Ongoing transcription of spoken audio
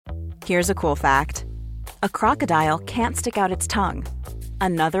Here's a cool fact. A crocodile can't stick out its tongue.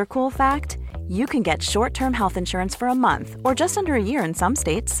 Another cool fact, you can get short-term health insurance for a month or just under a year in some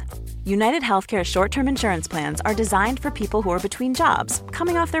states. United Healthcare short-term insurance plans are designed for people who are between jobs,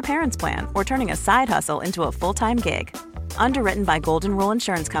 coming off their parents' plan, or turning a side hustle into a full-time gig. Underwritten by Golden Rule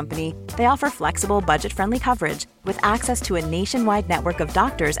Insurance Company, they offer flexible, budget-friendly coverage with access to a nationwide network of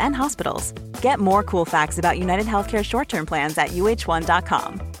doctors and hospitals. Get more cool facts about United Healthcare short-term plans at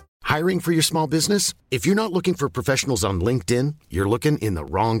uh1.com. Hiring for your small business? If you're not looking for professionals on LinkedIn, you're looking in the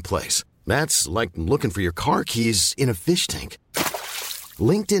wrong place. That's like looking for your car keys in a fish tank.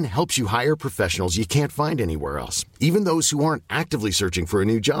 LinkedIn helps you hire professionals you can't find anywhere else, even those who aren't actively searching for a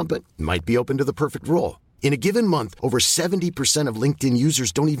new job but might be open to the perfect role. In a given month, over 70% of LinkedIn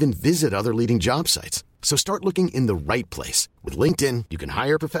users don't even visit other leading job sites. So start looking in the right place. With LinkedIn, you can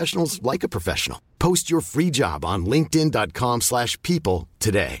hire professionals like a professional. Post your free job on linkedin.com/people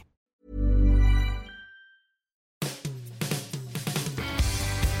today.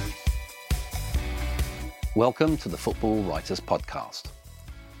 Welcome to the Football Writers Podcast.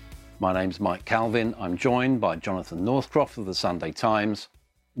 My name's Mike Calvin. I'm joined by Jonathan Northcroft of the Sunday Times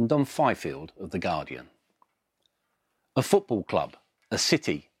and Dom Fifield of the Guardian. A football club, a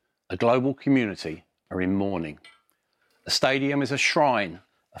city, a global community are in mourning. A stadium is a shrine,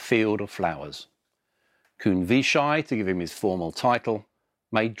 a field of flowers. Khun Vichai, to give him his formal title,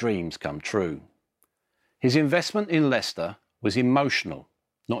 made dreams come true. His investment in Leicester was emotional,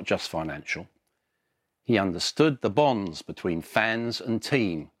 not just financial. He understood the bonds between fans and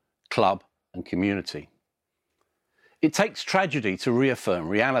team, club and community. It takes tragedy to reaffirm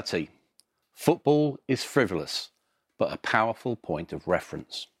reality. Football is frivolous, but a powerful point of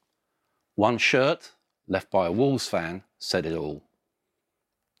reference. One shirt, left by a Wolves fan, said it all.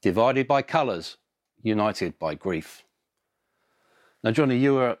 Divided by colours, united by grief. Now, Johnny,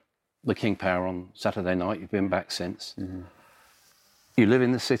 you were at the King Power on Saturday night. You've been back since. Mm-hmm. You live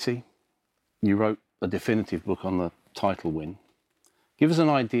in the city. You wrote a definitive book on the title win. Give us an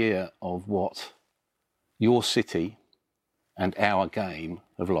idea of what your city and our game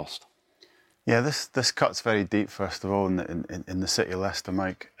have lost. Yeah, this cuts very deep, first of all, in the city of Leicester,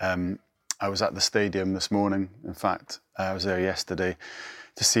 Mike. I was at the stadium this morning. In fact, I was there yesterday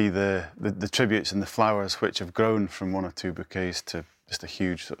to see the tributes and the flowers, which have grown from one or two bouquets to just a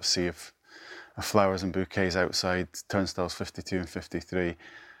huge sort of sea of flowers and bouquets outside turnstiles 52 and 53.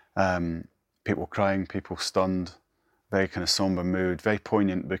 People crying, people stunned, very kind of sombre mood, very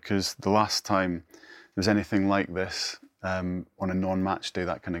poignant, because the last time there was anything like this on a non-match day,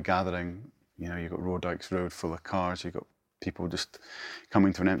 that kind of gathering, you know, you've got Rodykes Road full of cars, you've got people just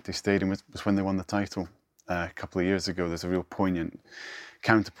coming to an empty stadium, was when they won the title a couple of years ago. There's a real poignant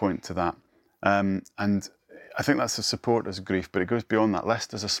counterpoint to that. And I think that's the supporters' grief, but it goes beyond that.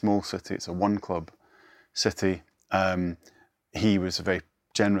 Leicester's a small city, it's a one-club city. He was a very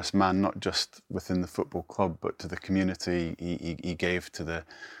generous man, not just within the football club, but to the community. He gave to the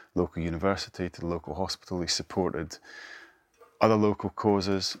local university, to the local hospital. He supported other local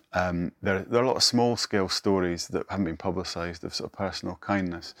causes. There are a lot of small-scale stories that haven't been publicised of sort of personal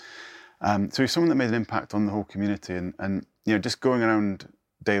kindness. So he's someone that made an impact on the whole community. And you know, just going around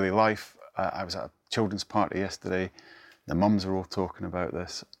daily life, I was at a children's party yesterday. The mums are all talking about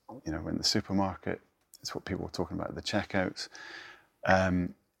this. You know, in the supermarket, it's what people were talking about at the checkouts.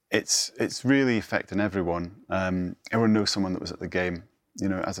 It's really affecting everyone. Everyone knows someone that was at the game. You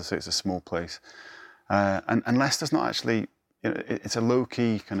know, as I say, it's a small place. And Leicester's not actually, you know, it's a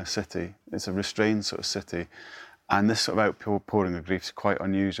low-key kind of city. It's a restrained sort of city. And this sort of outpouring of grief is quite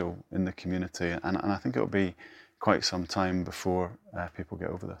unusual in the community. And I think it'll be quite some time before people get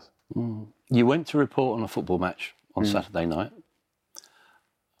over this. Mm. You went to report on a football match on Saturday night.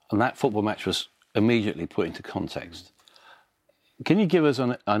 And that football match was immediately put into context. Can you give us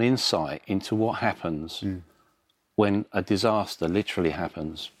an insight into what happens when a disaster literally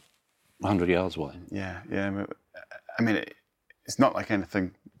happens 100 yards away? Yeah. I mean, it's not like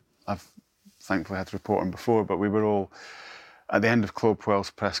anything I've thankfully had to report on before, but we were all at the end of Claude Puel's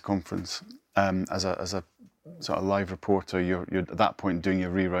press conference. As a sort of live reporter, you're at that point doing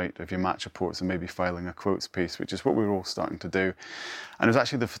your rewrite of your match reports and maybe filing a quotes piece, which is what we were all starting to do. And it was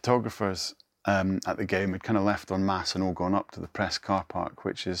actually the photographers at the game had kind of left en masse and all gone up to the press car park,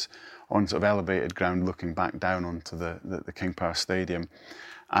 which is on sort of elevated ground looking back down onto the King Power Stadium.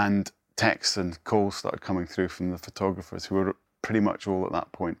 And texts and calls started coming through from the photographers, who were pretty much all at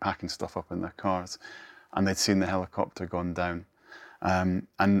that point packing stuff up in their cars, and they'd seen the helicopter gone down. And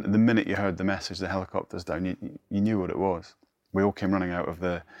the minute you heard the message, the helicopter's down, you knew what it was. We all came running out of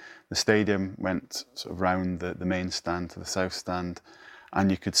the stadium, went sort of round the main stand to the south stand,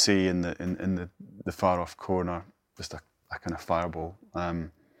 and you could see in the far off corner just a kind of fireball,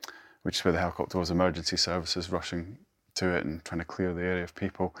 which is where the helicopter was. Emergency services rushing to it and trying to clear the area of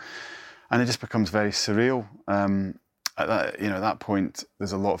people, and it just becomes very surreal. At that point,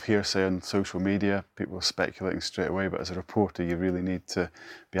 there's a lot of hearsay on social media. People are speculating straight away, but as a reporter, you really need to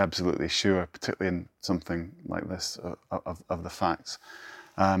be absolutely sure, particularly in something like this, of the facts.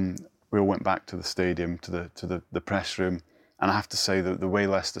 We all went back to the stadium, to the press room, and I have to say that the way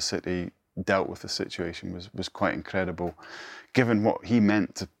Leicester City dealt with the situation was quite incredible, given what he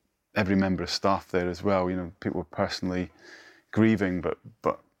meant to every member of staff there as well. People were personally grieving,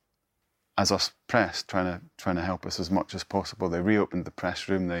 but as us press, trying to help us as much as possible. They reopened the press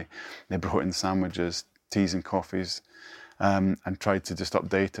room. They brought in sandwiches, teas and coffees, and tried to just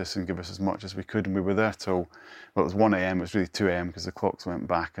update us and give us as much as we could. And we were there till, well, it was 1 a.m. It was really 2 a.m. because the clocks went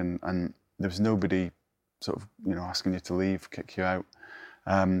back, and there was nobody sort of asking you to leave, kick you out.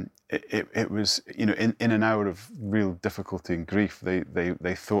 It was in an hour of real difficulty and grief,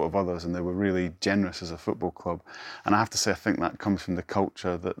 they thought of others, and they were really generous as a football club. And I have to say, I think that comes from the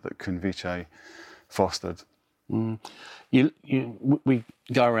culture that Khun Vichai fostered. We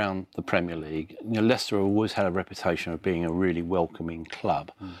go around the Premier League. Leicester always had a reputation of being a really welcoming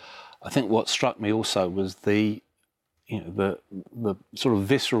club. I think what struck me also was the sort of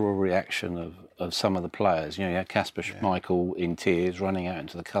visceral reaction of some of the players. You had Kasper Schmeichel in tears running out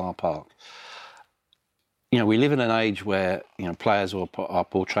into the car park. We live in an age where players are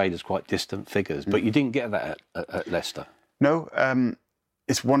portrayed as quite distant figures, but you didn't get that at Leicester. No,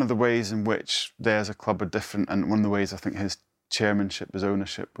 it's one of the ways in which they as a club are different, and one of the ways I think his chairmanship, his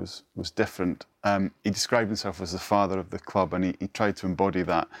ownership was different. He described himself as the father of the club, and he tried to embody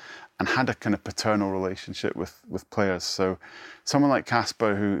that, and had a kind of paternal relationship with players. So someone like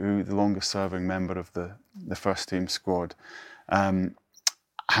Kasper, who the longest serving member of the first team squad,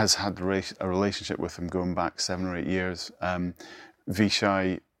 has had a relationship with him going back 7 or 8 years.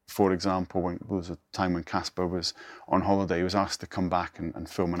 Vichai, for example, there was a time when Kasper was on holiday, he was asked to come back and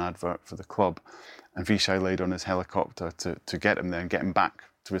film an advert for the club. And Vichai laid on his helicopter to get him there and get him back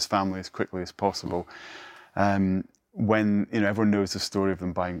to his family as quickly as possible. When everyone knows the story of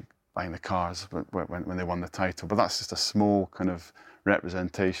them buying the cars when they won the title, but that's just a small kind of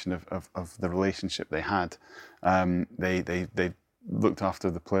representation of the relationship they had. They looked after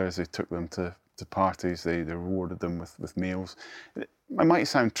the players. They took them to parties. They rewarded them with meals. It might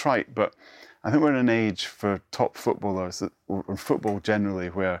sound trite, but I think we're in an age for top footballers, or football generally,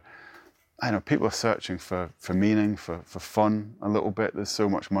 where people are searching for meaning, for fun a little bit. There's so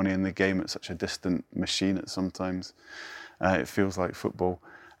much money in the game. It's such a distant machine at sometimes. It feels like football.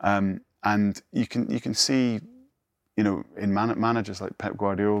 And you can see, in managers like Pep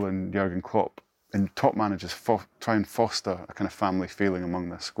Guardiola and Jurgen Klopp, and top managers try and foster a kind of family feeling among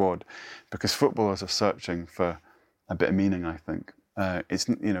their squad, because footballers are searching for a bit of meaning, I think.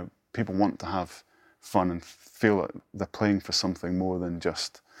 People want to have fun and feel like they're playing for something more than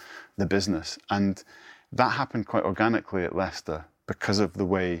just the business. And that happened quite organically at Leicester because of the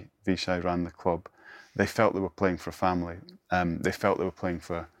way Vichai ran the club. They felt they were playing for family. They felt they were playing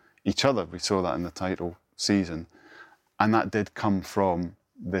for each other. We saw that in the title season. And that did come from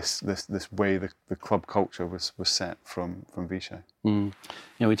this way the club culture was set from Vichai.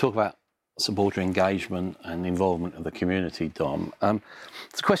 We talk about supporter engagement and involvement of the community, Dom. There's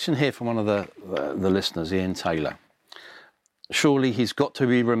a question here from one of the listeners, Ian Taylor. Surely he's got to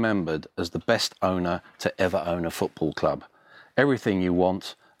be remembered as the best owner to ever own a football club. Everything you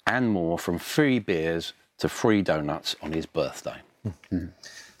want and more, from free beers to free donuts on his birthday.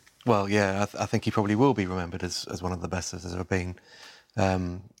 Well, yeah, I think he probably will be remembered as one of the best there's ever been.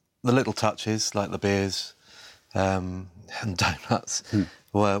 The little touches, like the beers and donuts,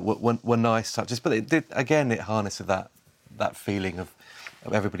 were nice touches. But it did, again, it harnessed that feeling of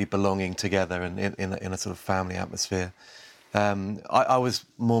everybody belonging together and in a sort of family atmosphere. I was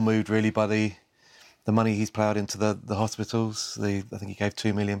more moved really by the money he's ploughed into the hospitals. I think he gave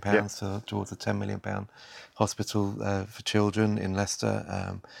 £2 million towards a £10 million hospital for children in Leicester.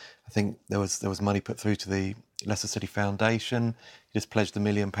 I think there was money put through to the Leicester City Foundation. He just pledged £1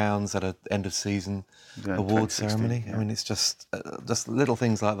 million at an end of season award ceremony. Yeah. I mean, it's just little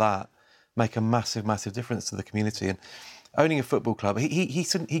things like that make a massive, massive difference to the community. And owning a football club,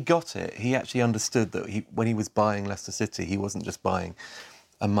 he got it. He actually understood that when he was buying Leicester City, he wasn't just buying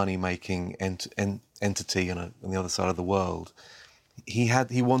a money-making entity on the other side of the world.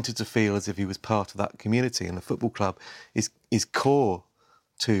 He wanted to feel as if he was part of that community, and the football club is core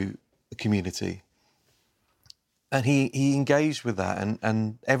to the community. And he engaged with that,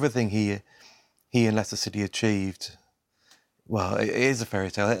 and everything he and Leicester City achieved Well, it is a fairy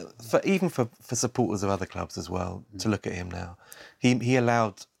tale, even for supporters of other clubs as well, to look at him now. He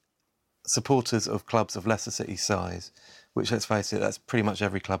allowed supporters of clubs of Leicester City's size, which, let's face it, that's pretty much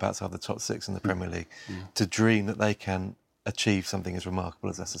every club outside the top 6 in the Premier League, to dream that they can achieve something as remarkable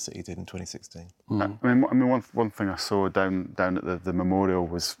as Leicester City did in 2016. I mean, one thing I saw down at the memorial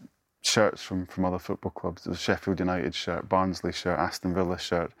was shirts from other football clubs. There was a Sheffield United shirt, Barnsley shirt, Aston Villa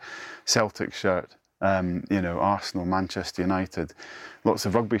shirt, Celtic shirt, Arsenal, Manchester United, lots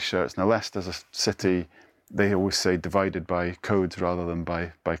of rugby shirts. Now, Leicester's a city, they always say, divided by codes rather than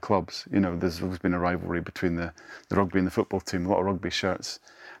by clubs. There's always been a rivalry between the rugby and the football team. A lot of rugby shirts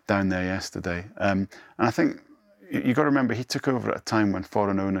down there yesterday. And I think you've got to remember, he took over at a time when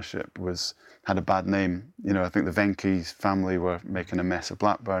foreign ownership had a bad name. I think the Venky's family were making a mess of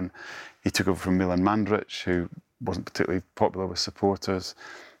Blackburn. He took over from Milan Mandaric, who wasn't particularly popular with supporters.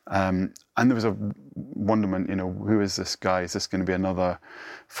 And there was a wonderment, who is this guy? Is this going to be another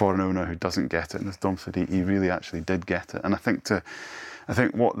foreign owner who doesn't get it? And as Dom said, he really actually did get it. And I think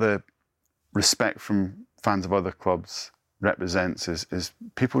what the respect from fans of other clubs represents is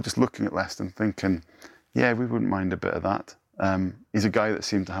people just looking at Leicester and thinking, yeah, we wouldn't mind a bit of that. He's a guy that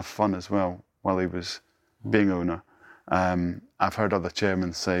seemed to have fun as well while he was being owner. I've heard other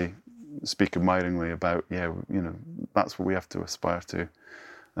chairmen speak admiringly about, that's what we have to aspire to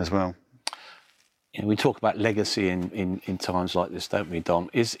as well. We talk about legacy in times like this, don't we, Dom?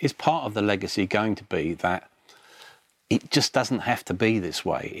 Is part of the legacy going to be that it just doesn't have to be this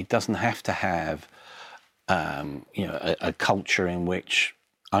way? It doesn't have to have, a culture in which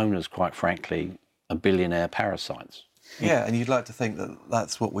owners, quite frankly, are billionaire parasites. Yeah, and you'd like to think that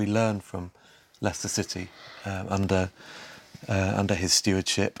that's what we learned from Leicester City under his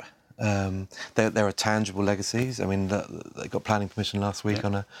stewardship. There are tangible legacies. I mean, they got planning permission last week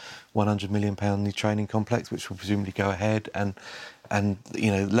on a £100 million new training complex, which will presumably go ahead. And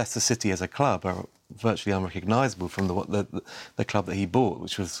Leicester City as a club are virtually unrecognisable from the club that he bought,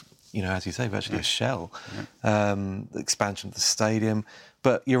 which was, as you say, virtually a shell. The expansion of the stadium.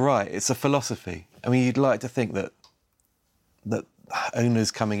 But you're right, it's a philosophy. I mean, you'd like to think that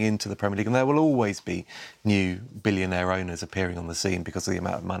owners coming into the Premier League, and there will always be new billionaire owners appearing on the scene because of the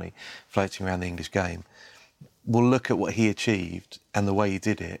amount of money floating around the English game, will look at what he achieved and the way he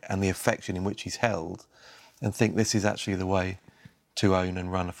did it and the affection in which he's held and think this is actually the way to own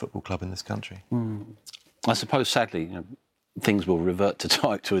and run a football club in this country. I suppose, sadly, things will revert to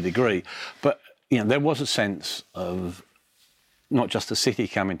type to a degree, but there was a sense of not just the city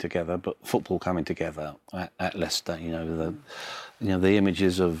coming together, but football coming together at Leicester. The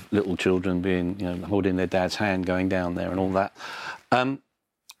images of little children being, holding their dad's hand, going down there, and all that.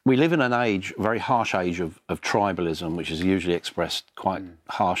 We live in an age, a very harsh age of tribalism, which is usually expressed quite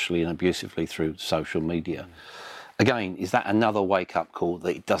harshly and abusively through social media. Again, is that another wake-up call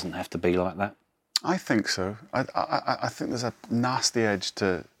that it doesn't have to be like that? I think so. I think there's a nasty edge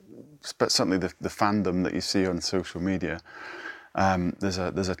to, but certainly the fandom that you see on social media. There's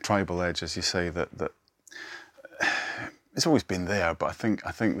a tribal edge, as you say, that it's always been there, but I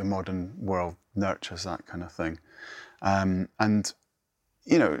think the modern world nurtures that kind of thing. It's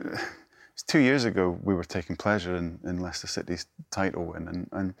 2 years ago we were taking pleasure in Leicester City's title win,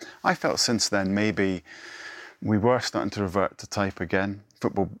 and I felt since then maybe we were starting to revert to type again.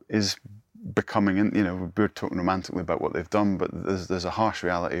 Football is becoming, we're talking romantically about what they've done, but there's a harsh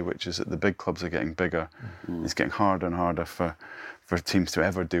reality, which is that the big clubs are getting bigger. It's getting harder and harder for teams to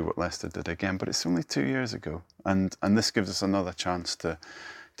ever do what Leicester did again. But it's only 2 years ago, and this gives us another chance to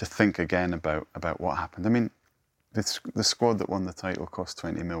think again about what happened. I mean, the squad that won the title cost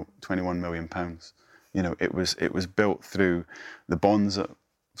 £21 million. It was built through the bonds that I've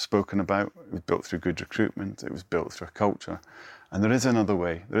spoken about. It was built through good recruitment. It was built through a culture. And there is another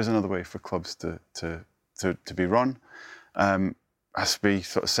way. There is another way for clubs to be run. As we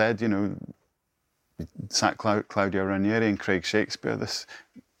sort of said, sacked Claudio Ranieri and Craig Shakespeare. This,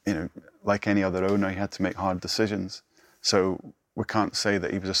 like any other owner, he had to make hard decisions. So we can't say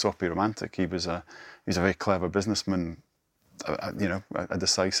that he was a soppy romantic. He was a very clever businessman, a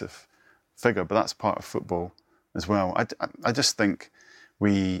decisive figure. But that's part of football as well. I just think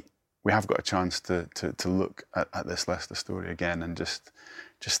we have got a chance to look at this Leicester story again and just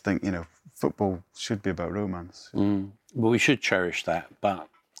think, football should be about romance. Well, we should cherish that, but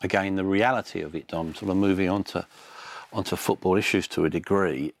again, the reality of it, Dom, sort of moving onto football issues to a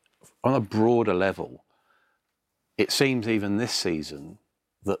degree, on a broader level, it seems even this season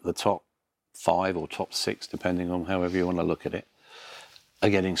that the top 5 or top 6, depending on however you want to look at it, are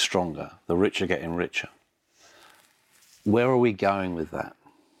getting stronger. The rich are getting richer. Where are we going with that?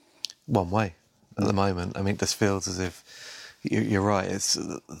 One way at the moment. I mean, this feels as if You're right.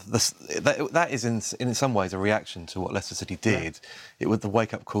 That is in some ways a reaction to what Leicester City did. It was the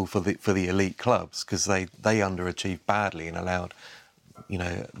wake-up call for the elite clubs, because they underachieved badly and allowed,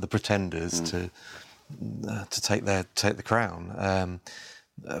 the pretenders to take the crown.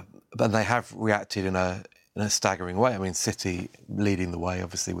 But they have reacted in a staggering way. I mean, City leading the way,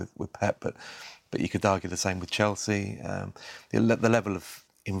 obviously with Pep, but you could argue the same with Chelsea. The level of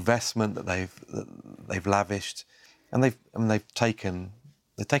investment that they've lavished. And they've taken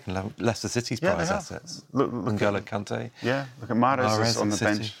Leicester City's prize assets. Look N'Golo Kante. Yeah, look at Mahrez on the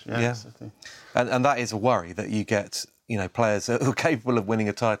bench. Yeah. And that is a worry, that you get players who are capable of winning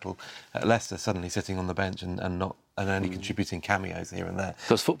a title at Leicester suddenly sitting on the bench and only contributing cameos here and there.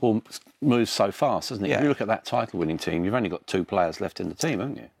 Because football moves so fast, doesn't it? Yeah. If you look at that title-winning team, you've only got 2 players left in the team,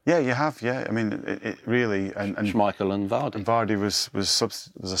 haven't you? Yeah, you have. Yeah, I mean, it really. And Schmeichel and Vardy. And Vardy was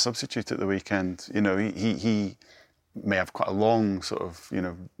a substitute at the weekend. He may have quite a long sort of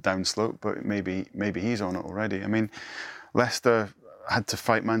down slope, but maybe he's on it already. I mean, Leicester had to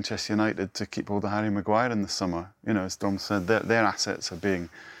fight Manchester United to keep hold of Harry Maguire in the summer. As Dom said, their assets are being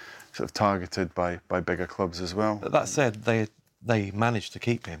sort of targeted by bigger clubs as well. But that said, they managed to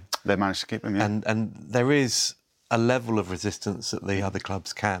keep him. They managed to keep him, yeah. And there is a level of resistance that the other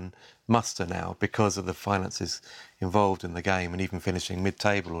clubs can muster now because of the finances involved in the game, and even finishing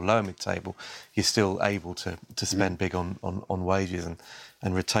mid-table or lower mid-table, you're still able to spend big on wages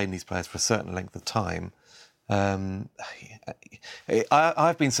and retain these players for a certain length of time.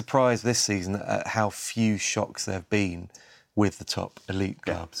 I've been surprised this season at how few shocks there have been with the top elite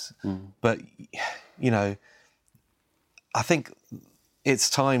clubs. Yeah. But I think it's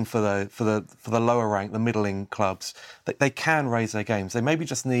time for the lower rank, the middling clubs. They can raise their games. They maybe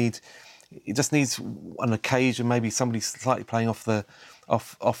just needs an occasion, maybe somebody slightly playing off the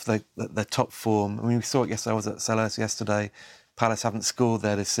top form. I mean, we saw it yesterday. I was at Selhurst yesterday. Palace haven't scored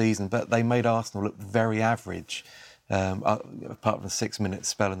there this season, but they made Arsenal look very average, apart from a 6-minute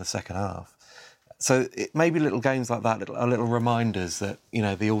spell in the second half. So maybe little games like that are little reminders that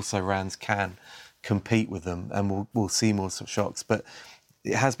the also-rans can compete with them, and we'll see more sort of shocks. But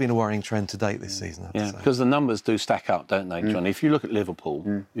it has been a worrying trend to date this season, I have to say. Because the numbers do stack up, don't they, John? If you look at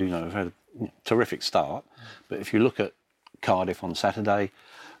Liverpool, we've had a terrific start, but if you look at Cardiff on Saturday,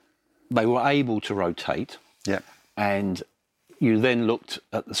 they were able to rotate. Yeah. And you then looked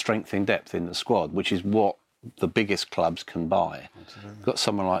at the strength in depth in the squad, which is what the biggest clubs can buy. Absolutely. You've got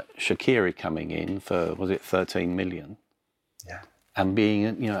someone like Shaqiri coming in for, 13 million? Yeah. And being,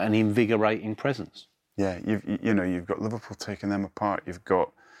 an invigorating presence. Yeah, you've got Liverpool taking them apart. You've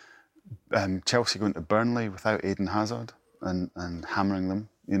got Chelsea going to Burnley without Eden Hazard and hammering them.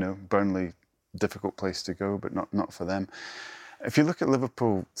 Burnley, difficult place to go, but not for them. If you look at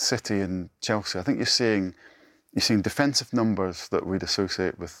Liverpool, City and Chelsea, I think you're seeing defensive numbers that we'd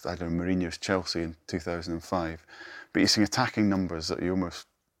associate with, Mourinho's Chelsea in 2005, but you're seeing attacking numbers that you almost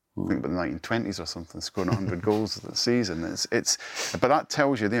think about the 1920s or something, scoring 100 goals a season. But that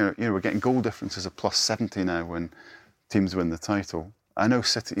tells you, we're getting goal differences of plus 70 now when teams win the title. I know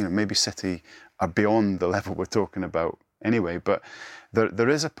City, maybe City are beyond the level we're talking about anyway, but there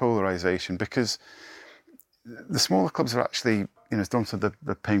is a polarisation because the smaller clubs are actually, as Dom said,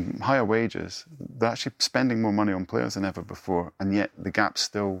 they're paying higher wages. They're actually spending more money on players than ever before, and yet the gap's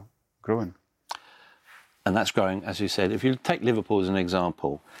still growing. And that's growing, as you said. If you take Liverpool as an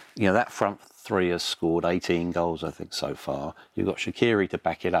example, that front three has scored 18 goals, I think, so far. You've got Shaqiri to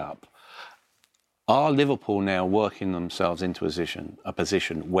back it up. Are Liverpool now working themselves into a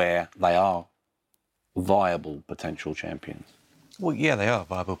position where they are viable potential champions? Well, yeah, they are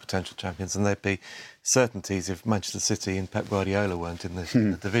viable potential champions, and there'd be certainties if Manchester City and Pep Guardiola weren't in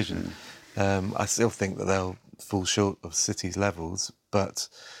the division. I still think that they'll fall short of City's levels, but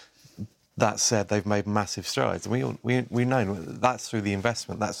that said, they've made massive strides. And we know that's through the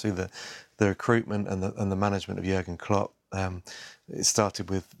investment, that's through the recruitment and the management of Jurgen Klopp. It started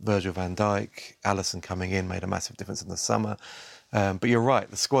with Virgil van Dijk. Alisson coming in made a massive difference in the summer. But you're right,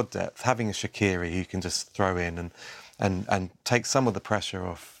 the squad depth, having a Shaqiri who can just throw in and take some of the pressure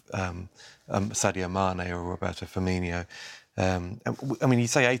off Sadio Mane or Roberto Firmino. I mean, you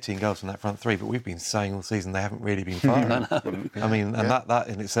say 18 goals from that front three, but we've been saying all season they haven't really been firing. I mean, and that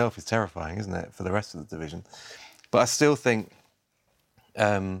in itself is terrifying, isn't it, for the rest of the division? But I still think,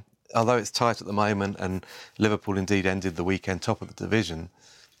 although it's tight at the moment and Liverpool indeed ended the weekend top of the division,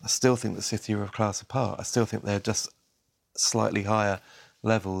 I still think that City are a class apart. I still think they're just slightly higher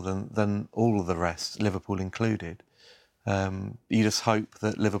level than all of the rest, Liverpool included. You just hope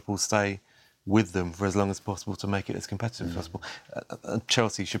that Liverpool stay with them for as long as possible to make it as competitive as possible.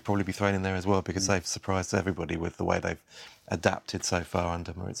 Chelsea should probably be thrown in there as well, because they've surprised everybody with the way they've adapted so far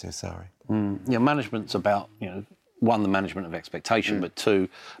under Maurizio Sarri. Yeah, management's about, one, the management of expectation, but two,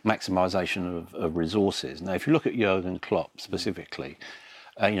 maximisation of resources. Now, if you look at Jurgen Klopp specifically,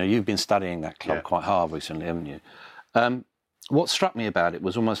 you've been studying that club quite hard recently, haven't you? What struck me about it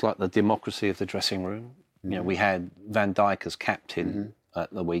was almost like the democracy of the dressing room. We had Van Dijk as captain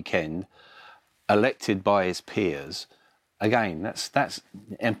at the weekend, elected by his peers. Again, that's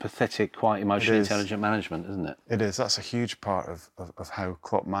empathetic, quite emotionally intelligent management, isn't it? It is. That's a huge part of how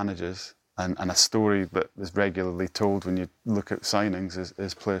Klopp manages, and a story that is regularly told when you look at signings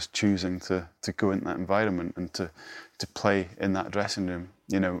is players choosing to go into that environment and to play in that dressing room.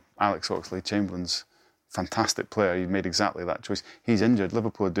 Alex Oxlade-Chamberlain's fantastic player. He made exactly that choice. He's injured.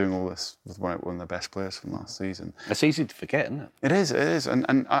 Liverpool are doing all this with one of their best players from last season. It's easy to forget, isn't it? It is.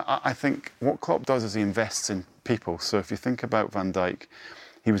 And I think what Klopp does is he invests in people. So if you think about Van Dijk,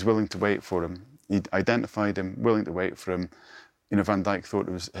 he was willing to wait for him. He identified him, willing to wait for him. Van Dijk thought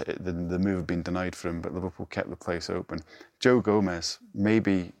it was the move had been denied for him, but Liverpool kept the place open. Joe Gomez,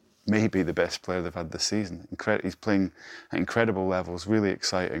 maybe the best player they've had this season. He's playing at incredible levels, really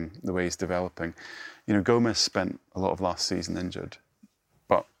exciting the way he's developing. Gomez spent a lot of last season injured,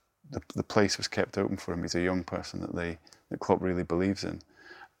 but the place was kept open for him. He's a young person that Klopp really believes in.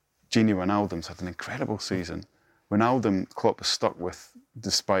 Gini Wijnaldum's had an incredible season. Wijnaldum, Klopp is stuck with,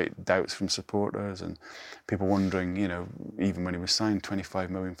 despite doubts from supporters and people wondering, even when he was signed, 25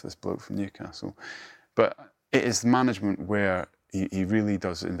 million for this bloke from Newcastle. But it is management where he really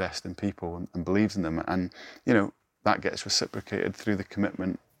does invest in people and believes in them. And, that gets reciprocated through the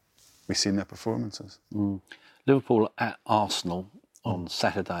commitment we see in their performances. Liverpool at Arsenal on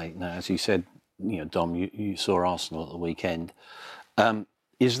Saturday. Now, as you said, Dom, you saw Arsenal at the weekend.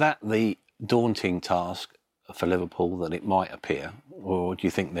 Is that the daunting task for Liverpool that it might appear, or do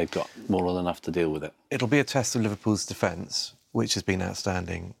you think they've got more than enough to deal with it? It'll be a test of Liverpool's defence, which has been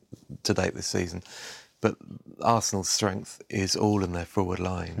outstanding to date this season. But Arsenal's strength is all in their forward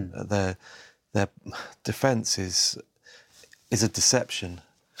line. Their defence is a deception.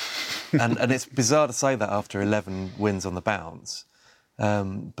 and it's bizarre to say that after 11 wins on the bounce.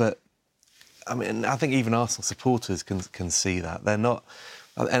 But, I think even Arsenal supporters can see that. They're not...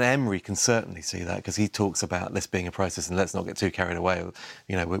 And Emery can certainly see that, because he talks about this being a process and let's not get too carried away.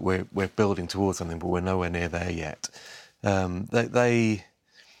 We're building towards something, but we're nowhere near there yet. I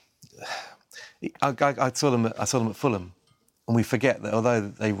saw them at Fulham, and we forget that although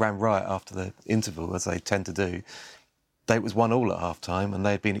they ran riot after the interval, as they tend to do, it was 1-1 at half-time and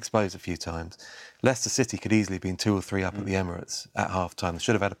they had been exposed a few times. Leicester City could easily have been 2 or 3 up at the Emirates at half-time. They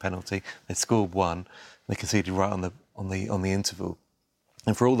should have had a penalty. They scored 1. They conceded right on the interval.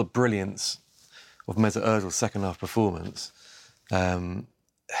 And for all the brilliance of Mesut Ozil's second-half performance,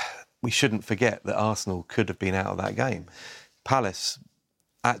 we shouldn't forget that Arsenal could have been out of that game. Palace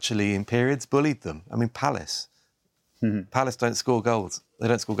actually, in periods, bullied them. Palace. Palace don't score goals. They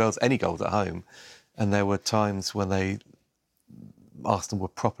don't score any goals at home. And there were times when Arsenal were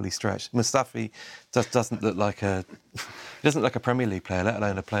properly stretched. Mustafi doesn't look like a Premier League player, let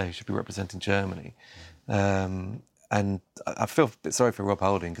alone a player who should be representing Germany. And I feel a bit sorry for Rob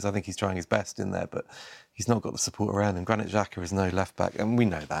Holding, because I think he's trying his best in there, but he's not got the support around him. Granit Xhaka is no left back, and we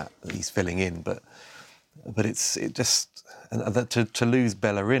know that he's filling in, but to lose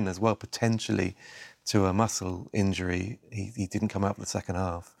Bellerin as well, potentially to a muscle injury. He didn't come out for the second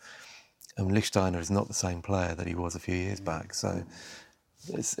half. And Lichtsteiner is not the same player that he was a few years back, so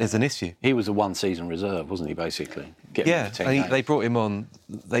it's an issue. He was a one-season reserve, wasn't he, basically? They brought him on.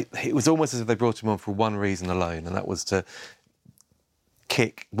 It was almost as if they brought him on for one reason alone, and that was to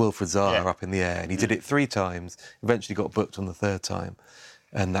kick Wilfried Zaha up in the air. And he did it 3 times, eventually got booked on the 3rd time,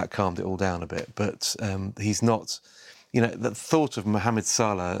 and that calmed it all down a bit. But he's not... the thought of Mohamed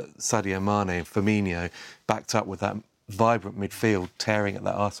Salah, Sadio Mane and Firmino backed up with that vibrant midfield tearing at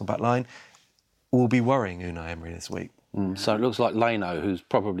that Arsenal back line will be worrying Unai Emery this week. So it looks like Leno, who's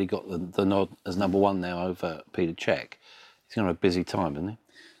probably got the nod as number 1 now over Peter Cech, he's going to have a busy time, isn't he?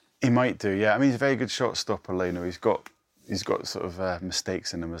 He might do, yeah. He's a very good shot stopper, Leno. He's got sort of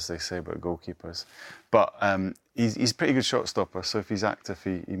mistakes in him, as they say about goalkeepers. But he's a pretty good shot stopper, so if he's active,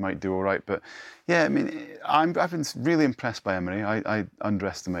 he might do all right. But yeah, I've been really impressed by Emery. I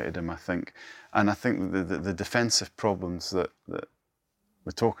underestimated him, I think. And I think the defensive problems that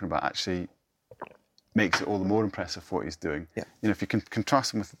we're talking about actually makes it all the more impressive what he's doing. Yeah. If you can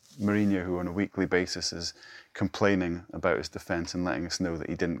contrast him with Mourinho, who on a weekly basis is complaining about his defence and letting us know that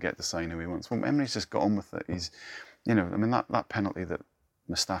he didn't get to sign who he wants. Well, Emery's just got on with it. He's, that penalty that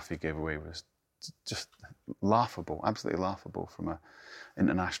Mustafi gave away was just laughable, absolutely laughable from an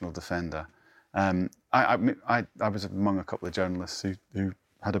international defender. I was among a couple of journalists who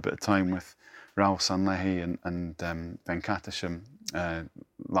had a bit of time with Raul Sanllehi and Venkatesham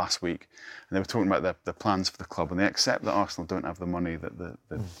last week, and they were talking about the plans for the club, and they accept that Arsenal don't have the money that the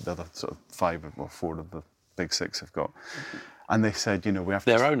other sort of 5 or 4 of the big 6 have got. And they said, we have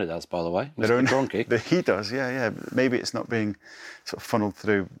Their owner does, by the way, Mr. Kroenke. He does, yeah. Maybe it's not being sort of funneled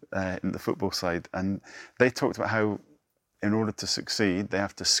through in the football side. And they talked about how, in order to succeed, they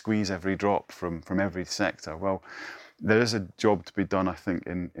have to squeeze every drop from every sector. Well, there is a job to be done, I think,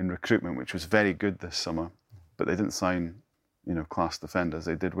 in recruitment, which was very good this summer, but they didn't sign, class defenders.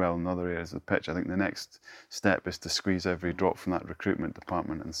 They did well in other areas of the pitch. I think the next step is to squeeze every drop from that recruitment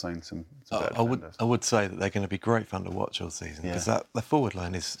department and sign some better defenders. I would say that they're going to be great fun to watch all season, because the forward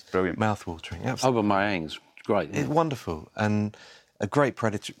line is brilliant, mouth-watering. Aubameyang's great. It's wonderful, and a great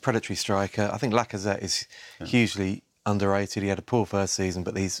predatory striker. I think Lacazette is hugely underrated. He had a poor first season,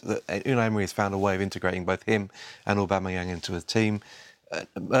 but Unai Emery has found a way of integrating both him and Aubameyang into a team.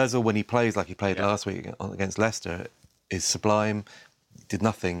 Ozil, when he plays like he played last week against Leicester, is sublime. Did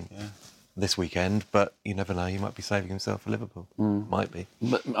nothing this weekend, but you never know. He might be saving himself for Liverpool. Might be.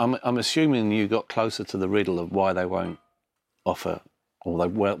 But I'm assuming you got closer to the riddle of why they won't offer, or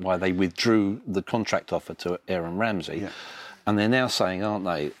why they withdrew the contract offer to Aaron Ramsey. Yeah. And they're now saying, aren't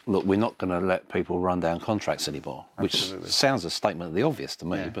they, look, we're not going to let people run down contracts anymore, which sounds a statement of the obvious to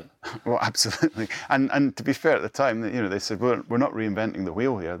me. Yeah. But well, absolutely. And to be fair, at the time, they said, we're not reinventing the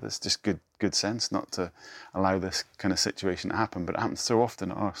wheel here. That's just good sense not to allow this kind of situation to happen. But it happens so often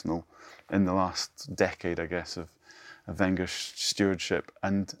at Arsenal in the last decade, I guess, of Wenger's stewardship.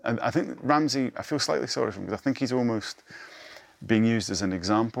 And I think Ramsey, I feel slightly sorry for him, because I think he's almost being used as an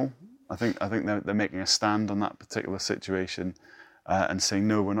example. I think they're making a stand on that particular situation and saying,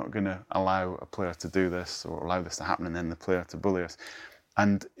 no, we're not going to allow a player to do this or allow this to happen, and then the player to bully us.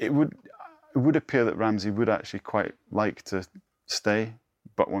 And it would appear that Ramsey would actually quite like to stay,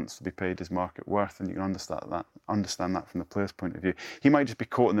 but wants to be paid his market worth, and you can understand that from the player's point of view. He might just be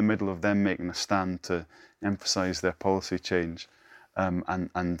caught in the middle of them making a stand to emphasise their policy change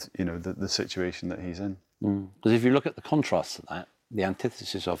and the situation that he's in. Because if you look at the contrast to that, the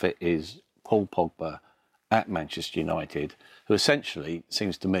antithesis of it is Paul Pogba at Manchester United, who essentially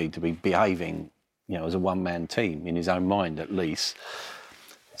seems to me to be behaving, as a one-man team in his own mind, at least.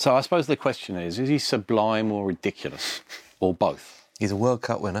 So I suppose the question is he sublime or ridiculous, or both? He's a World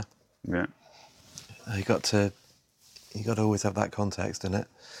Cup winner. Yeah. You got to always have that context in it.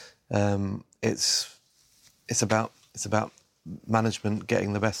 It's about management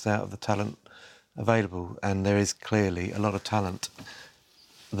getting the best out of the talent available, and there is clearly a lot of talent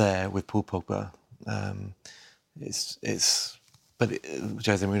there with Paul Pogba. But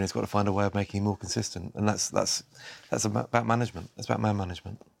Jose Mourinho's got to find a way of making him more consistent, and that's about management. It's about man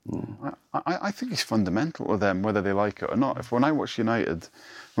management. I think it's fundamental to them, whether they like it or not. When I watch United,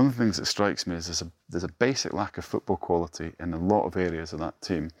 one of the things that strikes me is there's a basic lack of football quality in a lot of areas of that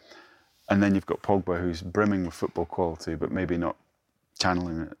team, and then you've got Pogba, who's brimming with football quality, but maybe not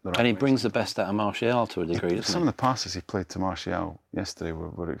channeling it the right and he way. brings the best out of Martial to a degree, doesn't he? Some of the passes he played to Martial yesterday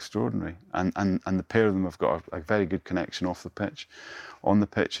were extraordinary, and the pair of them have got a very good connection off the pitch, on the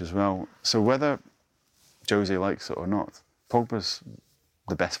pitch as well. So whether Jose likes it or not, Pogba's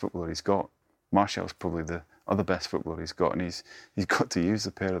the best footballer he's got. Martial's probably the other best footballer he's got, and he's got to use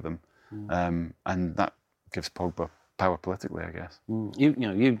the pair of them, and that gives Pogba power politically, I guess.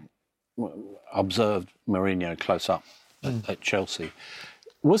 You observed Mourinho close up at Chelsea.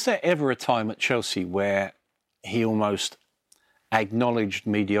 Was there ever a time at Chelsea where he almost acknowledged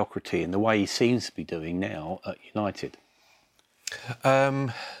mediocrity in the way he seems to be doing now at United?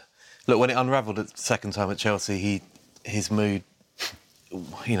 Look, when it unravelled the second time at Chelsea, his mood,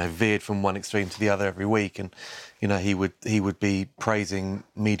 veered from one extreme to the other every week, and he would be praising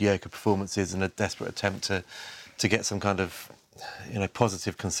mediocre performances in a desperate attempt to get some kind of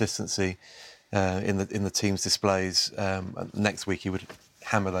positive consistency in the team's displays. Next week he would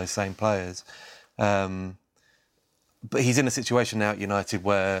hammer those same players, but he's in a situation now at United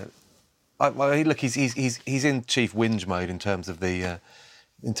where, he's in chief whinge mode in terms of the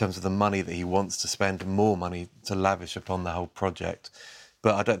money that he wants to spend and more money to lavish upon the whole project.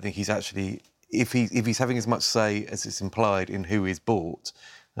 But I don't think he's actually, if he's having as much say as it's implied in who he's bought,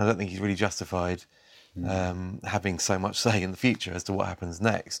 I don't think he's really justified having so much say in the future as to what happens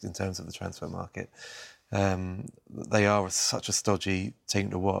next in terms of the transfer market. They are such a stodgy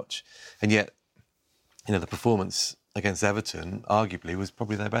team to watch, and yet, the performance against Everton arguably was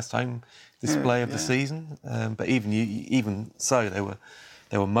probably their best home display of the season. But even so, they were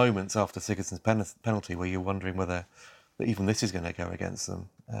there were moments after Sigurdsson's penalty where you're wondering whether even this is going to go against them.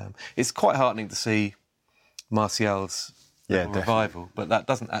 It's quite heartening to see Martial's revival, but that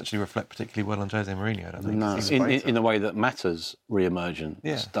doesn't actually reflect particularly well on Jose Mourinho, I don't think. No, in the way that Mata's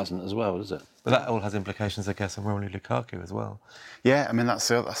re-emergence doesn't as well, does it? But that all has implications, I guess, on Romelu Lukaku as well. Yeah, I mean, that's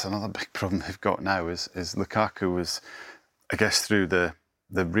another big problem they've got now is Lukaku was, I guess, through the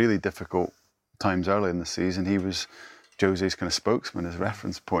really difficult times early in the season, he was Jose's kind of spokesman, his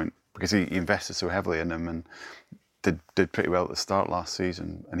reference point, because he invested so heavily in him and did pretty well at the start last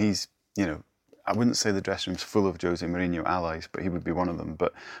season. And he's, I wouldn't say the dressing room's full of Jose Mourinho allies, but he would be one of them.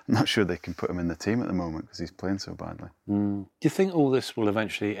 But I'm not sure they can put him in the team at the moment because he's playing so badly. Do you think all this will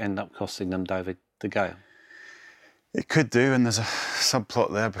eventually end up costing them David De Gea? It could do, and there's a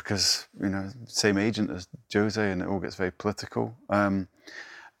subplot there because, same agent as Jose, and it all gets very political.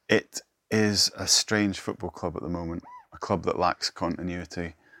 It is a strange football club at the moment, a club that lacks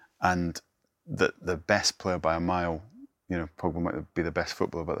continuity, and the best player by a mile, Pogba might be the best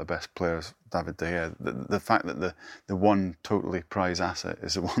footballer, but the best player is David De Gea. The fact that the one totally prized asset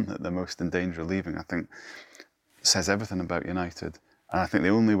is the one that they're most in danger of leaving, I think, says everything about United. And I think the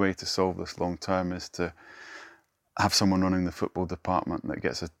only way to solve this long term is to have someone running the football department that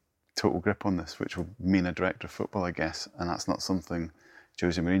gets a total grip on this, which will mean a director of football, I guess. And that's not something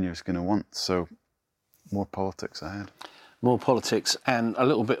Jose Mourinho is going to want. So more politics ahead. More politics and a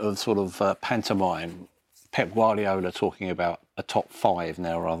little bit of sort of pantomime. Pep Guardiola talking about a top 5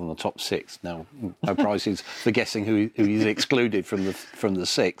 now rather than the top 6. Now, no prizes for guessing who he's excluded from the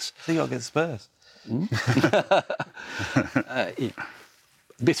 6. I think I'll get Spurs.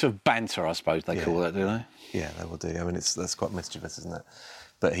 Bit of banter, I suppose they call that, do they? Yeah, they will do. I mean, that's quite mischievous, isn't it?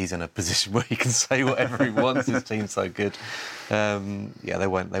 But he's in a position where he can say whatever he wants. His team's so good. They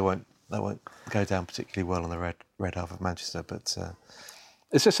won't go down particularly well on the red half of Manchester. But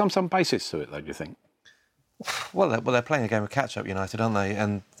is there some basis to it, though? Do you think? Well, they're playing a game of catch-up, United, aren't they?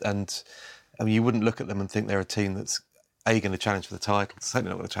 And I mean, you wouldn't look at them and think they're a team that's going to challenge for the title.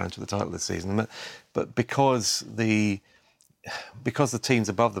 Certainly not going to challenge for the title this season. But because the teams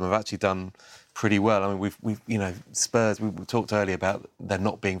above them have actually done pretty well. I mean, we've Spurs. We talked earlier about there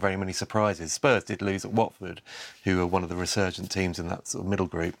not being very many surprises. Spurs did lose at Watford, who are one of the resurgent teams in that sort of middle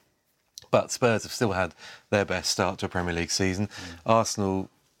group. But Spurs have still had their best start to a Premier League season.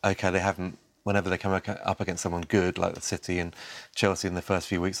 Arsenal, they haven't. Whenever they come up against someone good, like the City and Chelsea in the first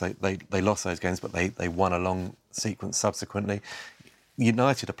few weeks, they lost those games, but they won a long sequence subsequently.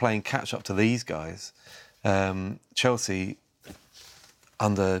 United are playing catch-up to these guys. Chelsea,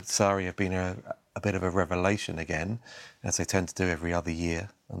 under Sarri, have been a bit of a revelation again, as they tend to do every other year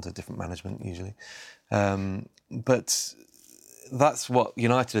under different management usually. But that's what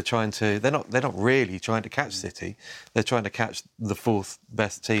United are trying to. They're not really trying to catch City. They're trying to catch the 4th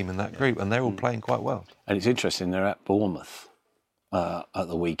best team in that group, and they're all playing quite well. And it's interesting. They're at Bournemouth at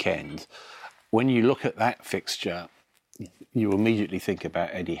the weekend. When you look at that fixture, you immediately think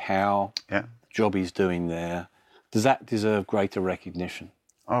about Eddie Howe. Yeah. The job he's doing there. Does that deserve greater recognition?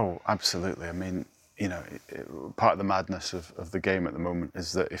 Oh, absolutely. I mean, part of the madness of the game at the moment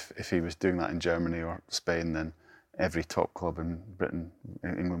is that if he was doing that in Germany or Spain, then every top club in Britain,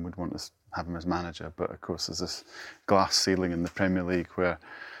 England, would want to have him as manager. But of course, there's this glass ceiling in the Premier League where,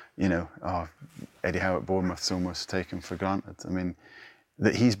 Eddie Howe at Bournemouth's almost taken for granted. I mean,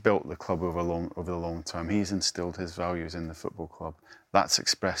 that he's built the club over the long term. He's instilled his values in the football club. That's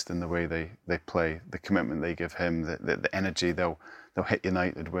expressed in the way they play, the commitment they give him, the energy they'll hit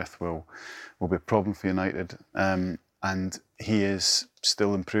United with will be a problem for United. And he is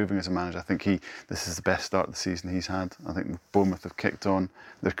still improving as a manager. I think this is the best start of the season he's had. I think Bournemouth have kicked on.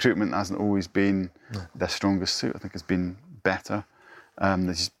 The recruitment hasn't always been their strongest suit. I think it's been better.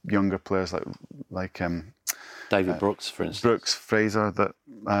 There's younger players like David Brooks, for instance. Brooks, Fraser, that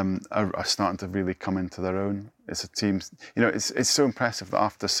are starting to really come into their own. It's a team. It's so impressive that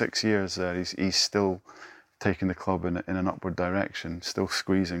after 6 years, he's still taking the club in an upward direction, still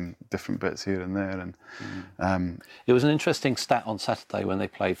squeezing different bits here and there. And it was an interesting stat on Saturday when they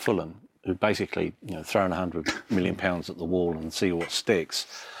played Fulham, who basically thrown £100 million at the wall and see what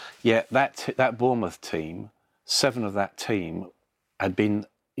sticks. Yet that Bournemouth team, 7 of that team had been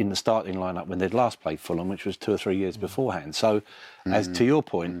in the starting lineup when they'd last played Fulham, which was 2 or 3 years beforehand. So, as to your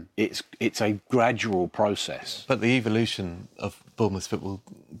point, it's a gradual process. But the evolution of Bournemouth's football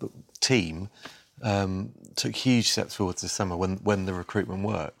team took huge steps forward this summer when the recruitment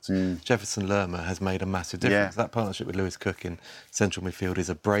worked. Jefferson Lerma has made a massive difference. That partnership with Lewis Cook in central midfield is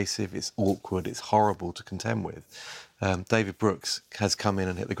abrasive, it's awkward, it's horrible to contend with. David Brooks has come in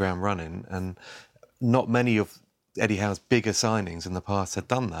and hit the ground running, and not many of Eddie Howe's bigger signings in the past had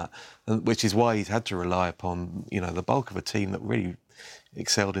done that, which is why he's had to rely upon, the bulk of a team that really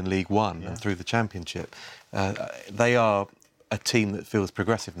excelled in League One and through the Championship. They are a team that feels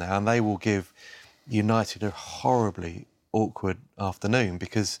progressive now, and they will give United a horribly awkward afternoon,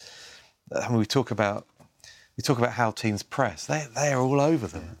 because we talk about how teams press. They are all over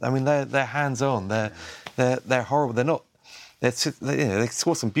them. I mean, they're hands on. They're horrible. They're not. They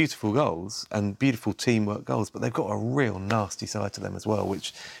score some beautiful goals and beautiful teamwork goals, but they've got a real nasty side to them as well,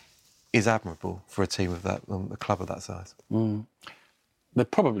 which is admirable for a team of that, a club of that size. Mm. They're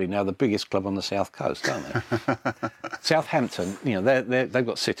probably now the biggest club on the south coast, aren't they? Southampton, they've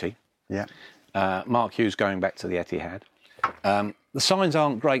got City. Yeah. Mark Hughes going back to the Etihad. The signs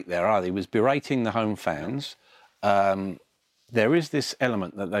aren't great there, are they? He was berating the home fans. There is this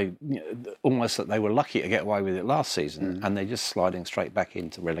element that almost that they were lucky to get away with it last season, and they're just sliding straight back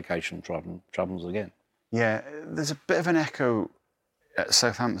into relegation troubles again. Yeah, there's a bit of an echo at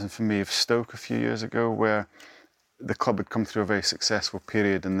Southampton for me of Stoke a few years ago, where the club had come through a very successful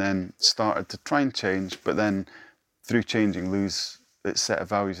period and then started to try and change, but then through changing lose its set of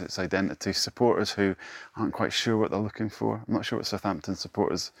values, its identity. Supporters who aren't quite sure what they're looking for. I'm not sure what Southampton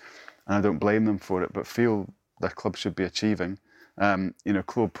supporters, and I don't blame them for it, but feel their club should be achieving.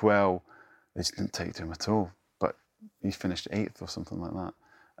 Claude Puel, they just didn't take to him at all, but he finished 8th or something like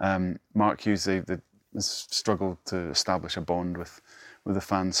that. Mark Hughes, they struggled to establish a bond with the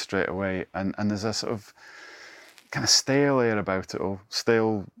fans straight away, and there's a sort of kind of stale air about it all,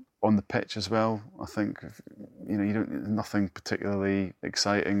 stale on the pitch as well. I think nothing particularly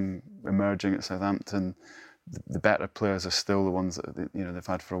exciting emerging at Southampton. The better players are still the ones that they've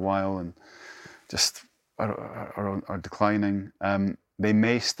had for a while, and just are declining. They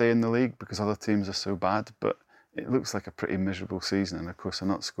may stay in the league because other teams are so bad, but it looks like a pretty miserable season, and of course they're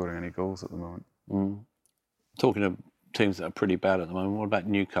not scoring any goals at the moment. Talking of teams that are pretty bad at the moment, what about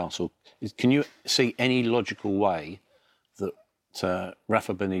Newcastle? Can you see any logical way that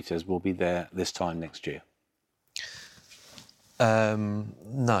Rafa Benitez will be there this time next year?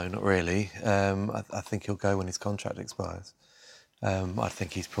 No, not really. I think he'll go when his contract expires. I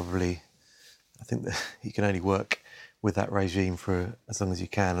think that he can only work with that regime for as long as you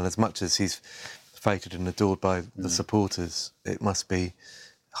can, and as much as he's feted and adored by the supporters, it must be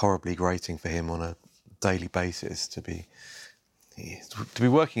horribly grating for him on a daily basis to be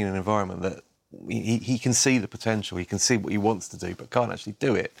working in an environment that he can see the potential, he can see what he wants to do, but can't actually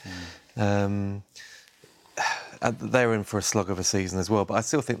do it. They're in for a slog of a season as well, but I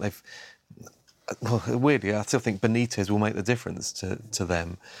still think weirdly, I still think Benitez will make the difference to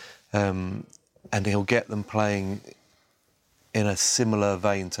them. And he'll get them playing in a similar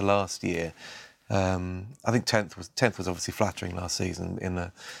vein to last year. I think 10th was obviously flattering last season,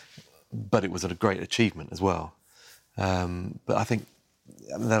 but it was a great achievement as well. But I think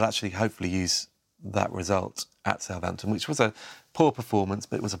they'll actually hopefully use that result at Southampton, which was a poor performance,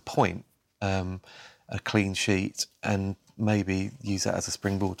 but it was a point, a clean sheet, and maybe use that as a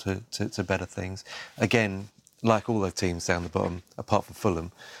springboard to better things. Again, like all those teams down the bottom, apart from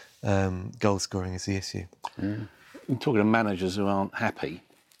Fulham, goal scoring is the issue. Talking to managers who aren't happy,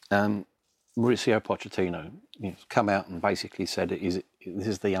 Mauricio Pochettino come out and basically said this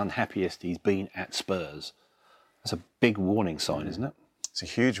is the unhappiest he's been at Spurs. That's a big warning sign, isn't it? It's a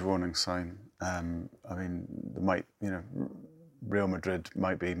huge warning sign. Real Madrid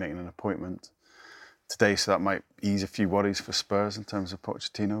might be making an appointment today, so that might ease a few worries for Spurs in terms of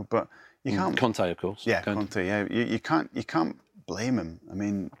Pochettino. But you can't. Conte, of course. Yeah, Conte. Yeah, you can't blame him. I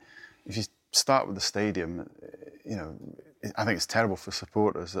mean, if you start with the stadium, I think it's terrible for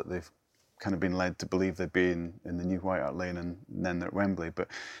supporters that they've kind of been led to believe they'd be in the new White Hart Lane and then they're at Wembley. But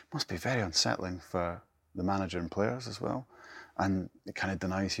it must be very unsettling for the manager and players as well. And it kind of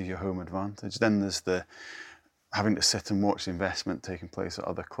denies you your home advantage. Then there's the having to sit and watch the investment taking place at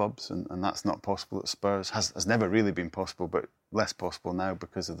other clubs, and that's not possible at Spurs. Has never really been possible, but less possible now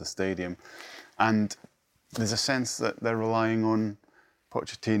because of the stadium. And there's a sense that they're relying on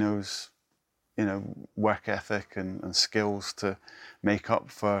Pochettino's, work ethic and skills to make up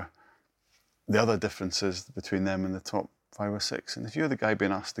for the other differences between them and the top 5 or 6. And if you're the guy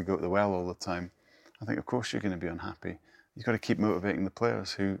being asked to go to the well all the time, I think of course you're going to be unhappy. You've got to keep motivating the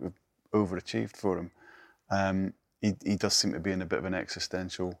players who have overachieved for him. He does seem to be in a bit of an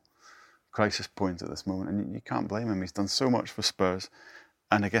existential crisis point at this moment, and you can't blame him. He's done so much for Spurs,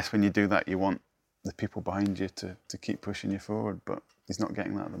 and I guess when you do that, you want the people behind you to keep pushing you forward, but he's not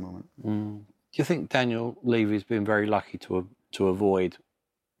getting that at the moment. Do you think Daniel Levy's been very lucky to avoid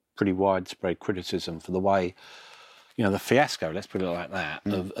pretty widespread criticism for the way the fiasco, let's put it like that,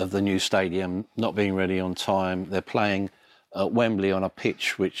 of the new stadium not being ready on time. They're playing at Wembley on a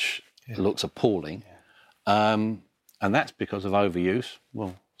pitch which looks appalling. And that's because of overuse.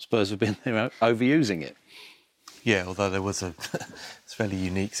 Well, Spurs have been there overusing it. Yeah, although there was a fairly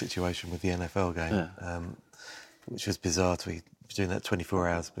unique situation with the NFL game, which was bizarre to be doing that 24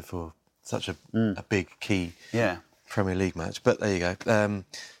 hours before such a big, key Premier League match. But there you go.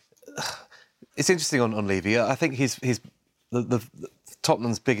 It's interesting on Levy. I think the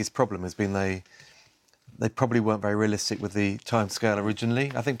Tottenham's biggest problem has been they probably weren't very realistic with the timescale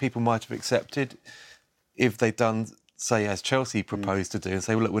originally. I think people might have accepted if they'd done, say, as Chelsea proposed to do, and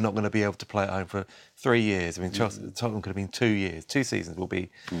say, well, look, we're not going to be able to play at home for 3 years. I mean, Tottenham could have been 2 years. 2 seasons we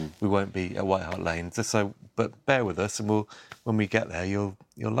won't be at White Hart Lane. But bear with us, and when we get there, you'll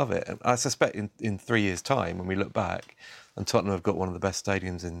love it. And I suspect in 3 years' time, when we look back, and Tottenham have got one of the best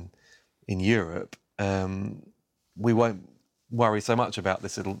stadiums in Europe, we won't worry so much about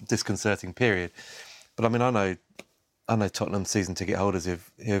this little disconcerting period. But I mean, I know Tottenham season ticket holders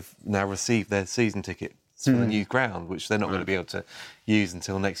have now received their season tickets for the new ground, which they're not going to be able to use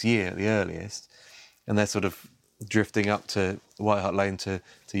until next year at the earliest, and they're sort of drifting up to White Hart Lane to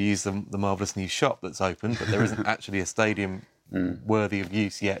use the marvellous new shop that's open, but there isn't actually a stadium worthy of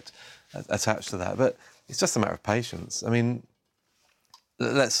use yet attached to that. But it's just a matter of patience. I mean,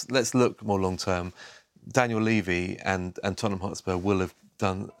 let's look more long term. Daniel Levy and Tottenham Hotspur will have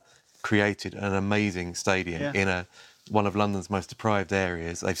created an amazing stadium in one of London's most deprived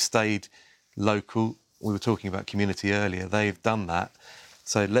areas. They've stayed local. We were talking about community earlier. They've done that.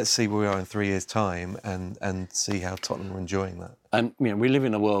 So let's see where we are in 3 years' time and see how Tottenham are enjoying that. And we live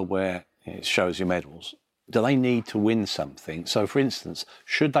in a world where it shows you medals. Do they need to win something? So, for instance,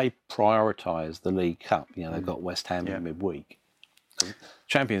 should they prioritise the League Cup? They've got West Ham in midweek.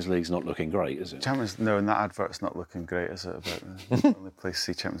 Champions League's not looking great, is it? No, and that advert's not looking great, is it? About the only place to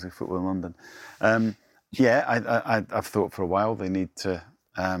see Champions League football in London. I've thought for a while they need to.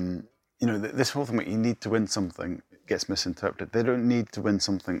 This whole thing, you need to win something, gets misinterpreted. They don't need to win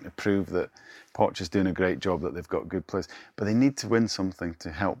something to prove that Poch is doing a great job, that they've got good players, but they need to win something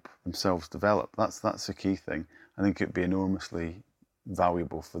to help themselves develop. That's the key thing. I think it'd be enormously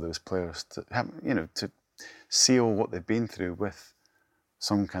valuable for those players to have, to seal what they've been through with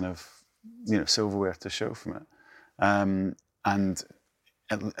some kind of, silverware to show from it, and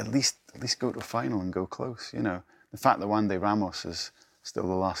at least go to a final and go close. The fact that Juan de Ramos is still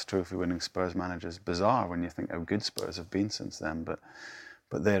the last trophy-winning Spurs manager is bizarre when you think how good Spurs have been since then. But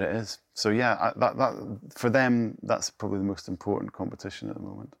there it is. So that for them, that's probably the most important competition at the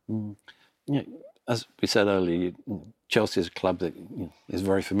moment. As we said earlier, Chelsea is a club that is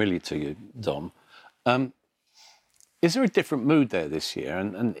very familiar to you, Dom. Is there a different mood there this year?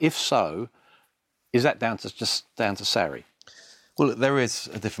 And if so, is that down to Sarri? Well, there is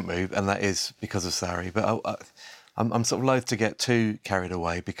a different mood, and that is because of Sarri. But I'm sort of loath to get too carried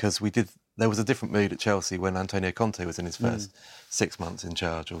away, because there was a different mood at Chelsea when Antonio Conte was in his first 6 months in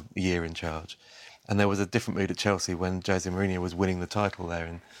charge, or a year in charge. And there was a different mood at Chelsea when Jose Mourinho was winning the title there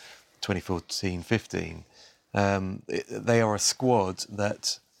in 2014-15. They are a squad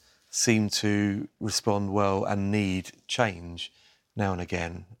that seem to respond well and need change now and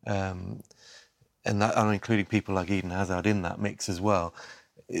again. And that, I'm including people like Eden Hazard in that mix as well.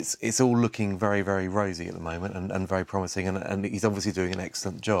 It's all looking very, very rosy at the moment and very promising, and he's obviously doing an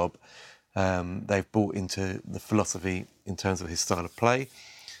excellent job. They've bought into the philosophy in terms of his style of play.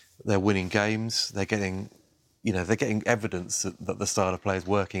 They're winning games. They're getting evidence that the style of play is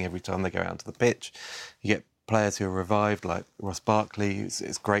working every time they go out onto the pitch. You get players who are revived, like Ross Barkley.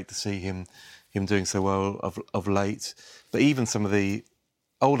 It's great to see him doing so well of late. But even some of the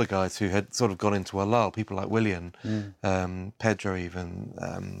older guys who had sort of gone into a lull, people like Willian, Pedro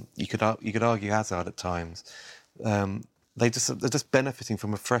even, you could argue Hazard at times. They're just benefiting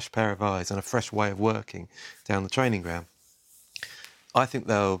from a fresh pair of eyes and a fresh way of working down the training ground. I think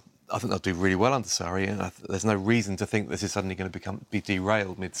they'll do really well under Sarri, and there's no reason to think this is suddenly going to be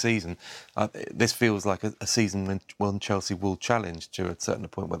derailed mid-season. This feels like a season when Chelsea will challenge to a certain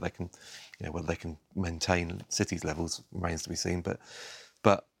point where they can, whether they can maintain City's levels remains to be seen.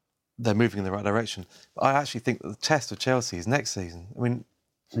 But they're moving in the right direction. I actually think that the test of Chelsea is next season. I mean,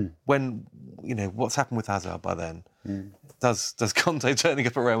 when what's happened with Hazard by then? Does Conte turning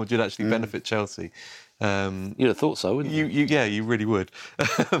up at Real Madrid actually benefit Chelsea? You'd have thought so, wouldn't you? You really would.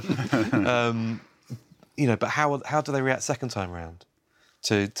 But how do they react second time round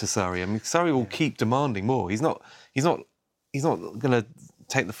to Sarri? I mean, Sarri will keep demanding more. He's not going to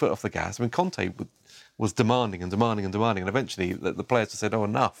take the foot off the gas. I mean, Conte was demanding, and eventually the players just said, "Oh,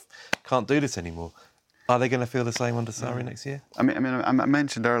 enough! Can't do this anymore." Are they going to feel the same under Sarri next year? I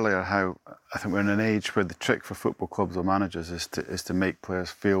mentioned earlier how I think we're in an age where the trick for football clubs or managers is to make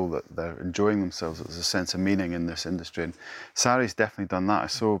players feel that they're enjoying themselves, that there's a sense of meaning in this industry. And Sarri's definitely done that. I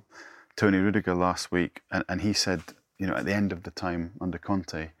saw Tony Rudiger last week, and he said, at the end of the time under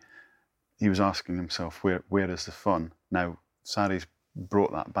Conte, he was asking himself, where is the fun? Now, Sarri's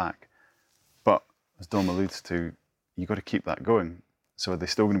brought that back. But, as Dom alludes to, you've got to keep that going. So are they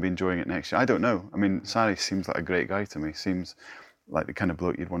still going to be enjoying it next year? I don't know. I mean, Sarri seems like a great guy to me. Seems like the kind of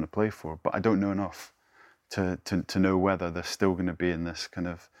bloke you'd want to play for. But I don't know enough to know whether they're still going to be in this kind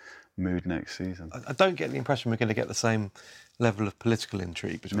of mood next season. I don't get the impression we're going to get the same level of political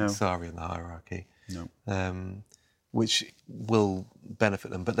intrigue between Sarri and the hierarchy. No. Which will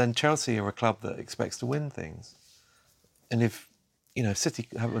benefit them. But then Chelsea are a club that expects to win things. And if City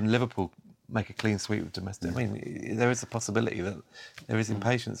and Liverpool make a clean sweep of domestic, I mean, there is a possibility that there is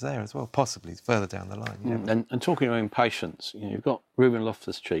impatience there as well, possibly further down the line. Yeah. And talking of impatience, you've got Ruben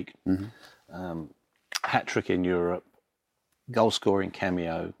Loftus-Cheek, hat-trick in Europe, goal-scoring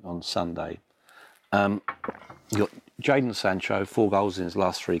cameo on Sunday. You've got Jadon Sancho, 4 goals in his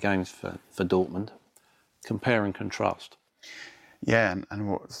last 3 games for Dortmund. Compare and contrast. Yeah, and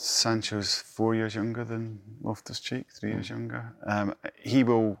what, Sancho's 4 years younger than Loftus-Cheek, 3 years younger. He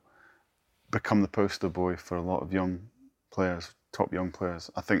will become the poster boy for a lot of young players, top young players.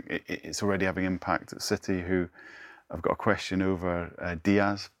 I think it's already having impact at City, who I've got a question over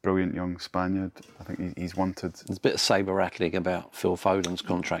Diaz, brilliant young Spaniard. I think he's wanted. There's a bit of sabre rattling about Phil Foden's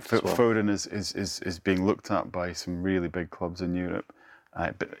contract as well. Foden is being looked at by some really big clubs in Europe.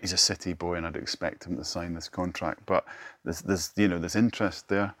 But he's a City boy, and I'd expect him to sign this contract. But there's interest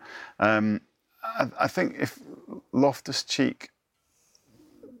there. I think if Loftus-Cheek,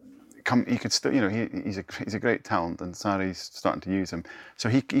 he could still, he's a great talent, and Sarri's starting to use him. So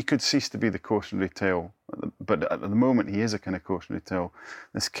he could cease to be the cautionary tale. But at the moment, he is a kind of cautionary tale.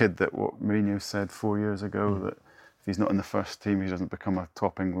 This kid that what Mourinho said 4 years ago, that if he's not in the first team, he doesn't become a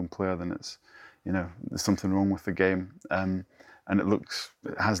top England player, then it's, there's something wrong with the game. And it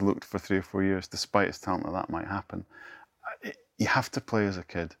has looked for 3 or 4 years, despite his talent, that might happen. You have to play as a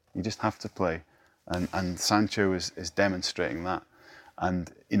kid. You just have to play. And Sancho is demonstrating that.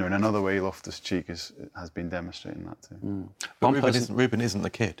 And, in another way, Loftus-Cheek has been demonstrating that too. But Ruben isn't the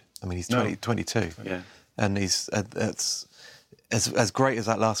kid. I mean, he's 22. Yeah. And he's as great as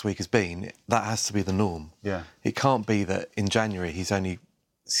that last week has been, that has to be the norm. Yeah. It can't be that in January he's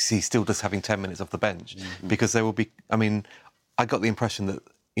still just having 10 minutes off the bench. Because there will be... I mean, I got the impression that,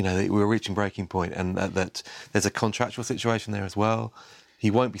 that we were reaching breaking point, and that there's a contractual situation there as well. He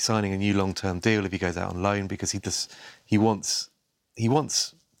won't be signing a new long-term deal if he goes out on loan, because he wants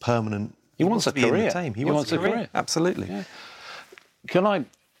permanent. He wants a career. In the team. He wants a career. Absolutely. Yeah. Can I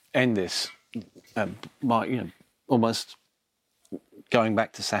end this by almost going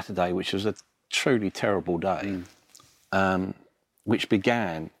back to Saturday, which was a truly terrible day, which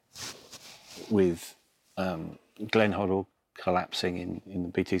began with Glenn Hoddle collapsing in the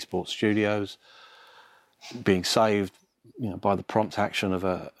BT Sports studios, being saved, by the prompt action of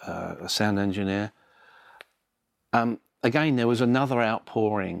a sound engineer. Again, there was another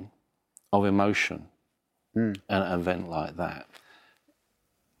outpouring of emotion at an event like that.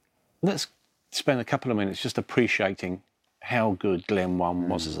 Let's spend a couple of minutes just appreciating how good Glenn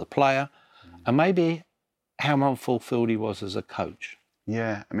was as a player, and maybe how unfulfilled he was as a coach.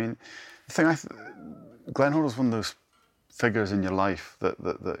 Yeah, I mean, the thing Glenn Hoddle's one of those figures in your life that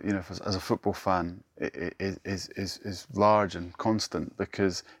as a football fan, is large and constant,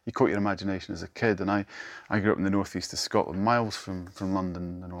 because he caught your imagination as a kid. And I grew up in the northeast of Scotland, miles from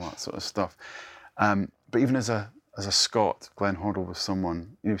London and all that sort of stuff. But even as a Scot, Glenn Hoddle was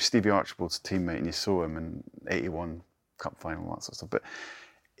someone, Stevie Archibald's teammate, and you saw him in '81 Cup final, all that sort of stuff. But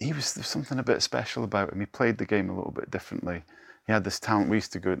there's something a bit special about him. He played the game a little bit differently. He had this talent. We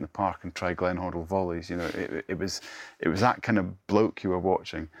used to go out in the park and try Glenn Hoddle volleys. It was that kind of bloke you were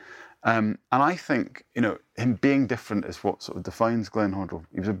watching. And I think, him being different is what sort of defines Glenn Hoddle.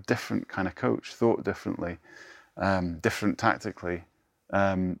 He was a different kind of coach, thought differently, different tactically.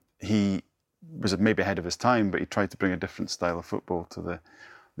 He was maybe ahead of his time, but he tried to bring a different style of football to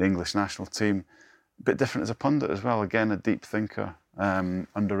the English national team. A bit different as a pundit as well. Again, a deep thinker,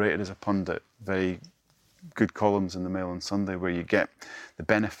 underrated as a pundit, very good columns in the Mail on Sunday where you get the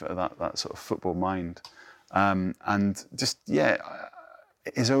benefit of that sort of football mind, and just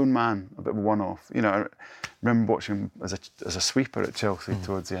his own man, a bit of a one-off. I remember watching him as a sweeper at Chelsea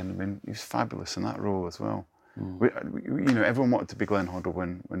towards the end. I mean, he was fabulous in that role as well. Everyone wanted to be Glenn Hoddle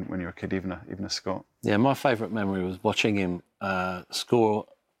when you were a kid, even a Scot. Yeah, my favourite memory was watching him score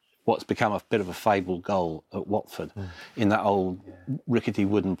what's become a bit of a fabled goal at Watford in that old rickety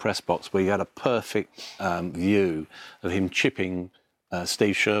wooden press box where you had a perfect view of him chipping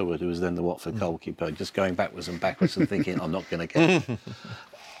Steve Sherwood, who was then the Watford goalkeeper, just going backwards and backwards and thinking, I'm not going to get it.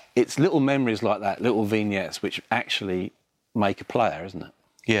 It's little memories like that, little vignettes, which actually make a player, isn't it?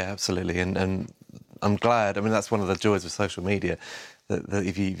 Yeah, absolutely. And I'm glad. I mean, that's one of the joys of social media. That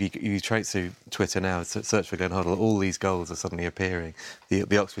if you trace through Twitter now, search for Glenn Hoddle, all these goals are suddenly appearing.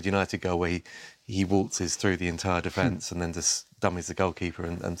 The Oxford United goal where he waltzes through the entire defence and then just dummies the goalkeeper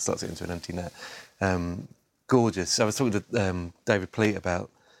and slots it into an empty net. Gorgeous. I was talking to David Pleat about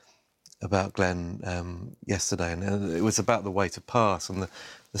Glenn yesterday, and it was about the way to pass and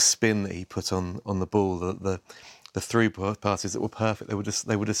the spin that he put on the ball, the through passes that were perfect.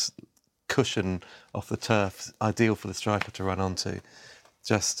 They were just cushion off the turf, ideal for the striker to run onto.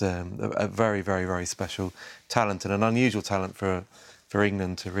 Just a very, very, very special talent and an unusual talent for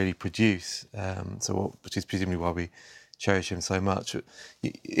England to really produce. Which is presumably why we cherish him so much.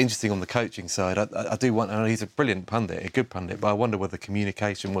 Interesting on the coaching side, I do want. I know he's a brilliant pundit, a good pundit, but I wonder whether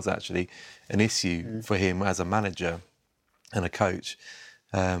communication was actually an issue for him as a manager and a coach.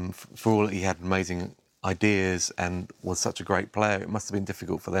 For all that he had amazing ideas and was such a great player, it must have been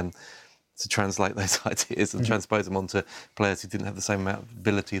difficult for them to translate those ideas and transpose them onto players who didn't have the same amount of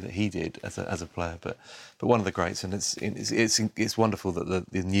ability that he did as a player. But one of the greats, and it's wonderful that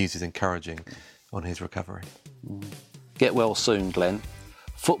the news is encouraging on his recovery. Get well soon, Glenn.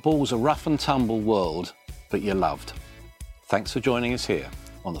 Football's a rough and tumble world, but you're loved. Thanks for joining us here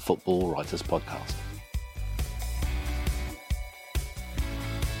on the Football Writers Podcast.